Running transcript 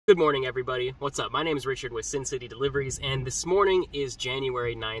Good morning, everybody. What's up? My name is Richard with Sin City Deliveries, and this morning is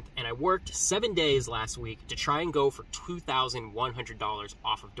January 9th, and I worked 7 days last week to try and go for $2,100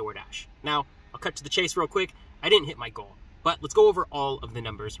 off of DoorDash. Now, I'll cut to the chase real quick. I didn't hit my goal, but let's go over all of the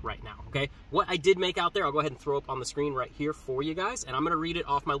numbers right now, okay? What I did make out there, I'll go ahead and throw up on the screen right here for you guys, and I'm going to read it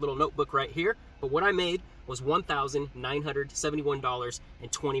off my little notebook right here, but what I made was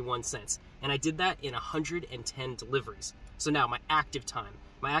 $1,971.21, and I did that in 110 deliveries. So now, my active time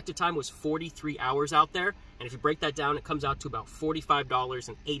was 43 hours out there, and if you break that down, it comes out to about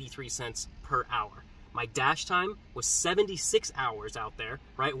 $45.83 per hour. My dash time was 76 hours out there,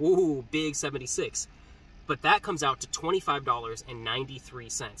 right? Woo, big 76. But that comes out to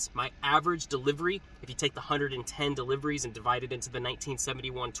 $25.93. My average delivery, if you take the 110 deliveries and divide it into the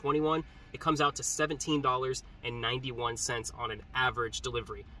 1971.21, it comes out to $17.91 on an average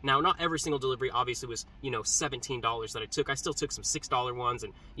delivery. Now, not every single delivery obviously was, $17 that I took. I still took some $6 ones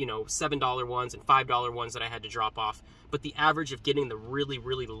and, $7 ones and $5 ones that I had to drop off. But the average of getting the really,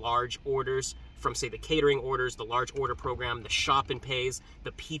 really large orders from, say, the catering orders, the large order program, the shop and pays,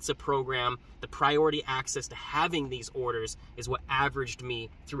 the pizza program, the priority access to having these orders is what averaged me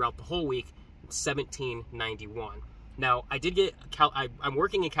throughout the whole week, $17.91. Now, I did get, I'm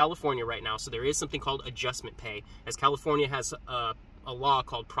working in California right now, so there is something called adjustment pay, as California has a law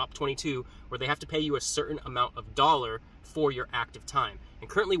called Prop 22, where they have to pay you a certain amount of dollar for your active time. And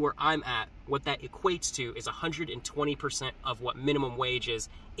currently where I'm at, what that equates to is 120% of what minimum wage is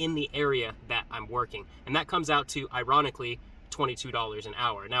in the area that I'm working. And that comes out to, ironically, $22 an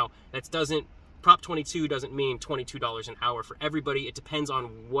hour. Now, Prop 22 doesn't mean $22 an hour for everybody. It depends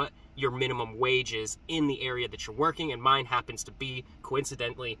on what your minimum wage is in the area that you're working, and mine happens to be,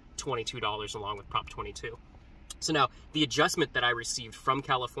 coincidentally, $22 along with Prop 22. So now, the adjustment that I received from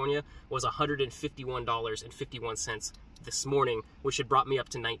California was $151.51 this morning, which had brought me up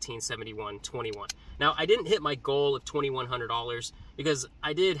to $1971.21. Now, I didn't hit my goal of $2,100 because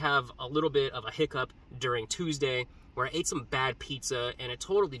I did have a little bit of a hiccup during Tuesday where I ate some bad pizza and it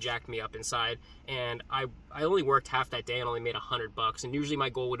totally jacked me up inside, and I only worked half that day and only made $100, and usually my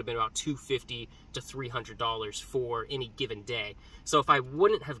goal would have been about $250 to $300 for any given day. So if I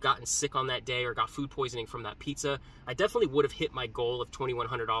wouldn't have gotten sick on that day or got food poisoning from that pizza, I definitely would have hit my goal of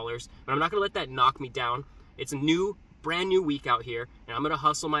 $2,100, but I'm not gonna let that knock me down. It's a brand new week out here, and I'm gonna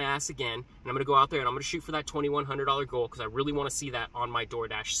hustle my ass again, and I'm gonna go out there and I'm gonna shoot for that $2,100 goal because I really want to see that on my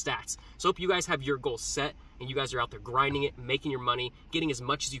DoorDash stats. So hope you guys have your goals set and you guys are out there grinding it, making your money, getting as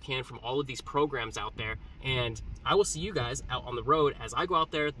much as you can from all of these programs out there. And I will see you guys out on the road as I go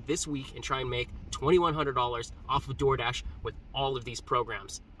out there this week and try and make $2,100 off of DoorDash with all of these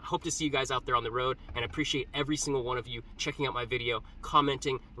programs. I hope to see you guys out there on the road, and I appreciate every single one of you checking out my video,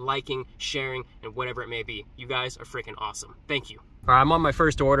 commenting, liking, sharing, and whatever it may be. You guys are freaking awesome. Thank you. All right, I'm on my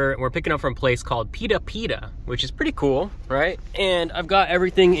first order, and we're picking up from a place called Pita Pita, which is pretty cool, right? And I've got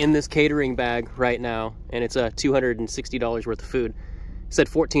everything in this catering bag right now, and it's $260 worth of food. It said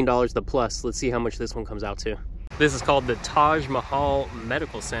 $14 the plus. Let's see how much this one comes out to. This is called the Taj Mahal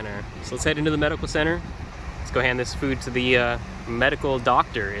Medical Center. So let's head into the medical center. Let's go hand this food to the medical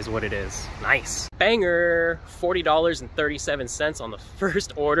doctor is what it is. Nice. Banger, $40.37 on the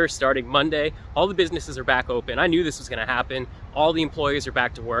first order starting Monday. All the businesses are back open. I knew this was gonna happen. All the employees are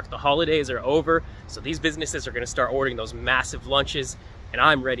back to work. The holidays are over, so these businesses are gonna start ordering those massive lunches, and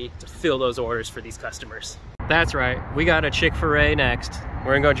I'm ready to fill those orders for these customers. That's right, we got a Chick-fil-A next.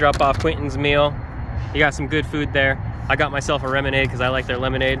 We're gonna go drop off Quentin's meal. He got some good food there. I got myself a lemonade because I like their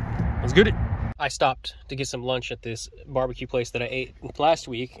lemonade. Let's get it. I stopped to get some lunch at this barbecue place that I ate last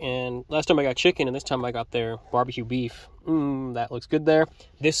week, and last time I got chicken and this time I got their barbecue beef. That looks good there.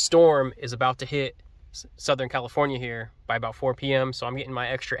 This storm is about to hit Southern California here by about 4 p.m. so I'm getting my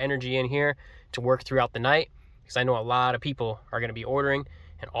extra energy in here to work throughout the night because I know a lot of people are going to be ordering,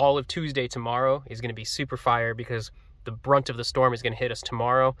 and all of Tuesday tomorrow is going to be super fire because the brunt of the storm is going to hit us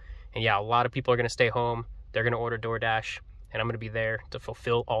tomorrow, and yeah, a lot of people are going to stay home. They're going to order DoorDash, and I'm gonna be there to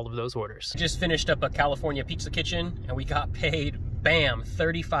fulfill all of those orders. Just finished up a California Pizza Kitchen, and we got paid, bam,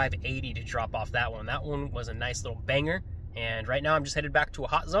 $35.80 to drop off that one. That one was a nice little banger, and right now I'm just headed back to a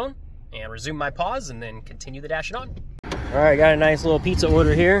hot zone and resume my pause and then continue the dashing on. All right, got a nice little pizza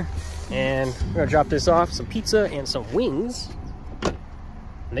order here, and we're gonna drop this off, some pizza and some wings.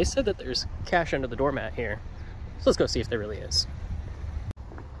 And they said that there's cash under the doormat here, so let's go see if there really is.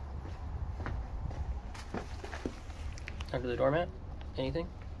 Under the doormat? Anything?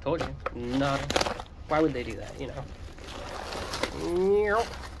 Told you. Nada. Why would they do that,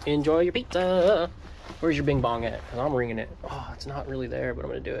 Enjoy your pizza. Where's your bing bong at? Because I'm ringing it. Oh, it's not really there, but I'm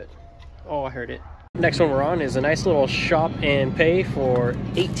going to do it. Oh, I heard it. Next one we're on is a nice little shop and pay for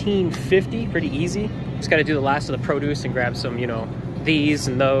 $18.50. Pretty easy. Just got to do the last of the produce and grab some, you know, these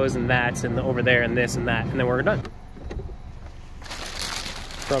and those and that's and over there and this and that, and then we're done.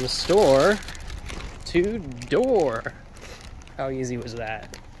 From store to door. How easy was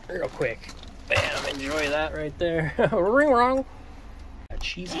that? Real quick. Bam, enjoy that right there. Ring rong. A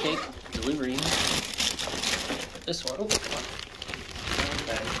cheesecake delivery. This one, oh, come on. Out of the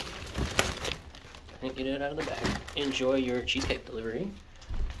bag. And get it out of the bag. Enjoy your cheesecake delivery.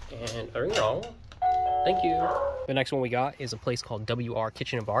 And a ring rong. Thank you. The next one we got is a place called WR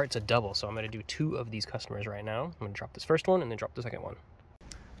Kitchen and Bar. It's a double, so I'm gonna do 2 of these customers right now. I'm gonna drop this first one and then drop the second one.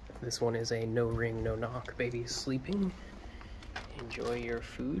 This one is a no ring, no knock. Baby sleeping. Enjoy your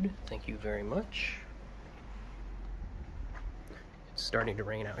food. Thank you very much. It's starting to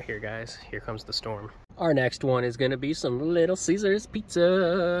rain out here, guys. Here comes the storm. Our next one is gonna be some Little Caesars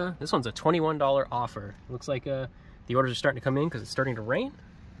pizza. This one's a $21 offer. Looks like the orders are starting to come in because it's starting to rain.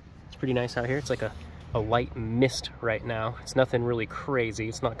 It's pretty nice out here. It's like a light mist right now. It's nothing really crazy.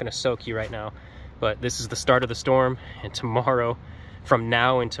 It's not gonna soak you right now, but this is the start of the storm, and tomorrow, from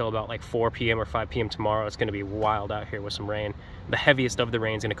now until about like 4 p.m. or 5 p.m. tomorrow, it's gonna be wild out here with some rain. The heaviest of the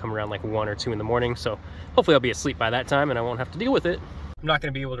rain is gonna come around like 1 or 2 in the morning, so hopefully I'll be asleep by that time and I won't have to deal with it. I'm not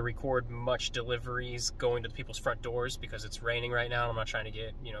gonna be able to record much deliveries going to the people's front doors because it's raining right now. I'm not trying to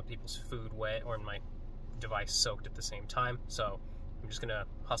get, you know, people's food wet or my device soaked at the same time, so I'm just gonna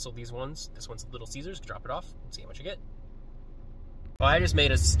hustle these ones. This one's Little Caesars, drop it off, see how much you get. Well, I just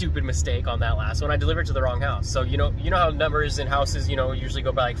made a stupid mistake on that last one. I delivered to the wrong house. So you know how numbers in houses, you know, usually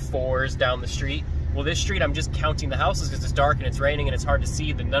go by like 4s down the street. Well, this street, I'm just counting the houses because it's dark and it's raining and it's hard to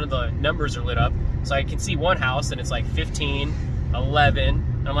see. None of the numbers are lit up. So I can see one house and it's like 15, 11.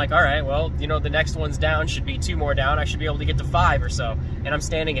 And I'm like, all right, well, you know, the next one's down should be 2 more down. I should be able to get to 5 or so. And I'm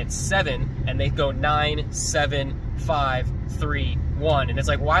standing at 7 and they go 9, 7, 5, 3, 1. And it's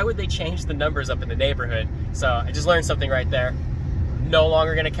like, why would they change the numbers up in the neighborhood? So I just learned something right there. No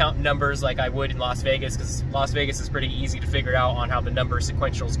longer going to count numbers like I would in Las Vegas, because Las Vegas is pretty easy to figure out on how the number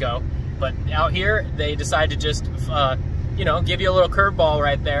sequentials go. But out here, they decide to just, you know, give you a little curveball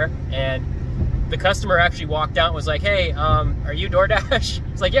right there. And the customer actually walked out and was like, hey, are you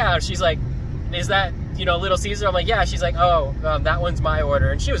DoorDash? It's like, yeah. She's like, is that, you know, Little Caesar? I'm like, yeah. She's like, oh, that one's my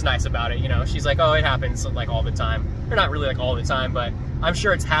order. And she was nice about it, you know. She's like, oh, it happens like all the time. Or not really like all the time, but I'm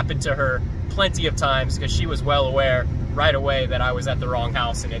sure it's happened to her plenty of times because she was well aware right away that I was at the wrong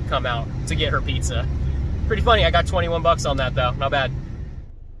house and had come out to get her pizza. Pretty funny. I got 21 bucks on that though. Not bad.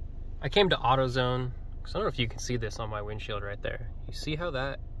 I came to AutoZone because I don't know if you can see this on my windshield right there. You see how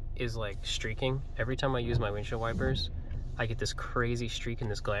that is like streaking? Every time I use my windshield wipers, I get this crazy streak in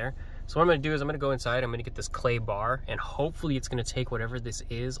this glare. So what I'm gonna do is I'm gonna go inside, I'm gonna get this clay bar, and hopefully it's gonna take whatever this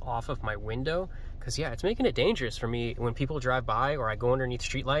is off of my window. Cause yeah, it's making it dangerous for me when people drive by or I go underneath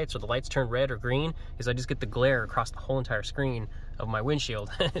street lights or the lights turn red or green, is I just get the glare across the whole entire screen of my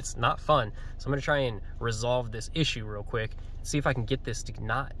windshield. It's not fun. So I'm gonna try and resolve this issue real quick, see if I can get this to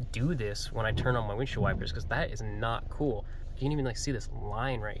not do this when I turn on my windshield wipers, cause that is not cool. You can even like see this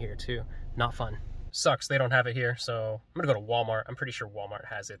line right here too. Not fun. Sucks they don't have it here, so I'm gonna go to Walmart. I'm pretty sure Walmart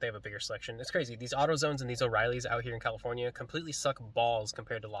has it. They have a bigger selection. It's crazy. These AutoZones and these O'Reillys out here in California completely suck balls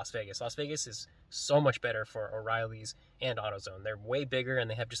compared to Las Vegas. Las Vegas is so much better for O'Reillys and AutoZone. They're way bigger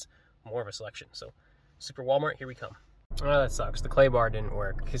and they have just more of a selection. So Super Walmart, here we come. Oh, that sucks. The clay bar didn't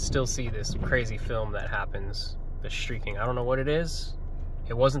work. You can still see this crazy film that happens, the streaking. I don't know what it is.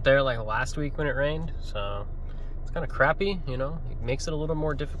 It wasn't there like last week when it rained, so it's kind of crappy, you know. It makes it a little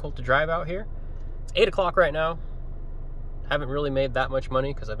more difficult to drive out here. It's 8 o'clock right now. Haven't really made that much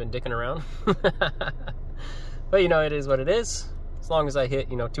money because I've been dicking around. But you know, it is what it is. As long as I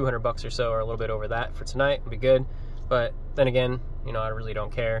hit, you know, 200 bucks or so or a little bit over that for tonight, I'll be good. But then again, you know, I really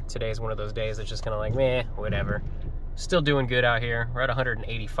don't care. Today's one of those days that's just kind of like, meh, whatever. Still doing good out here. We're at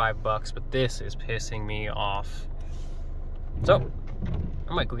 185 bucks, but this is pissing me off. So,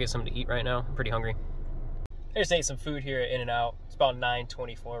 I might go get something to eat right now. I'm pretty hungry. I just ate some food here at In-N-Out. It's about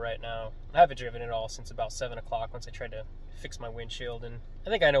 9:24 right now. I haven't driven at all since about 7 o'clock once I tried to fix my windshield, and I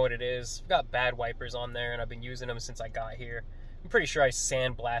think I know what it is. I've got bad wipers on there, and I've been using them since I got here. I'm pretty sure I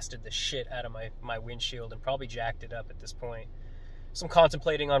sandblasted the shit out of my windshield and probably jacked it up at this point. So I'm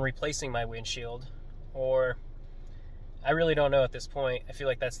contemplating on replacing my windshield, or I really don't know at this point. I feel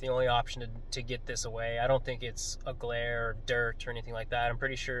like that's the only option to get this away. I don't think it's a glare or dirt or anything like that. I'm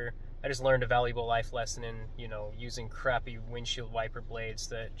pretty sure I just learned a valuable life lesson in, you know, using crappy windshield wiper blades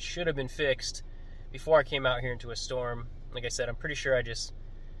that should have been fixed before I came out here into a storm. Like I said, I'm pretty sure I just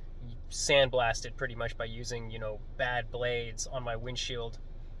sandblasted pretty much by using, you know, bad blades on my windshield,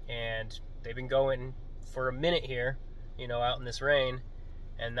 and they've been going for a minute here, you know, out in this rain,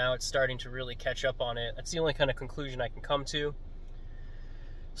 and now it's starting to really catch up on it. That's the only kind of conclusion I can come to.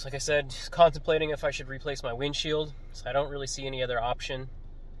 So like I said, just contemplating if I should replace my windshield. So I don't really see any other option,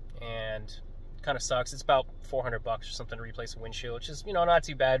 and it kind of sucks. It's about $400 or something to replace a windshield, which is, you know, not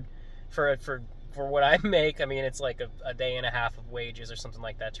too bad for what I make. I mean, it's like a day and a half of wages or something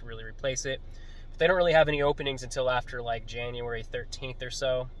like that to really replace it. But they don't really have any openings until after like January 13th or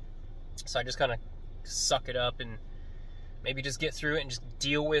so. So I just kind of suck it up and maybe just get through it and just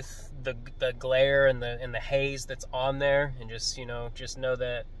deal with the glare and the haze that's on there, and just, you know, just know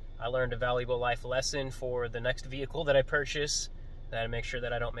that I learned a valuable life lesson for the next vehicle that I purchase, that I make sure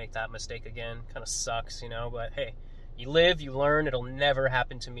that I don't make that mistake again. Kind of sucks, you know, but hey, you live, you learn. It'll never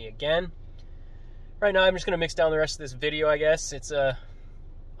happen to me again. Right now, I'm just going to mix down the rest of this video, I guess. It's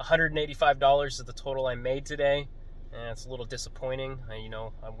 $185 is the total I made today, and it's a little disappointing. You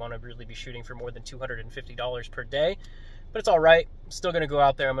know, I want to really be shooting for more than $250 per day, but it's all right. I'm still going to go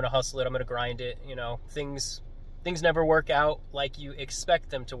out there. I'm going to hustle it. I'm going to grind it. You know, things never work out like you expect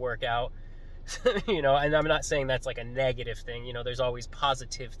them to work out. You know, and I'm not saying that's like a negative thing. You know, there's always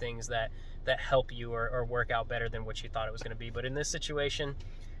positive things that help you or work out better than what you thought it was going to be. But in this situation,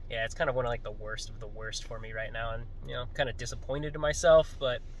 yeah, it's kind of one of like the worst of the worst for me right now, and, you know, kind of disappointed in myself.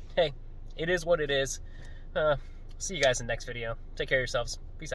 But hey, it is what it is. See you guys in the next video. Take care of yourselves. Peace out.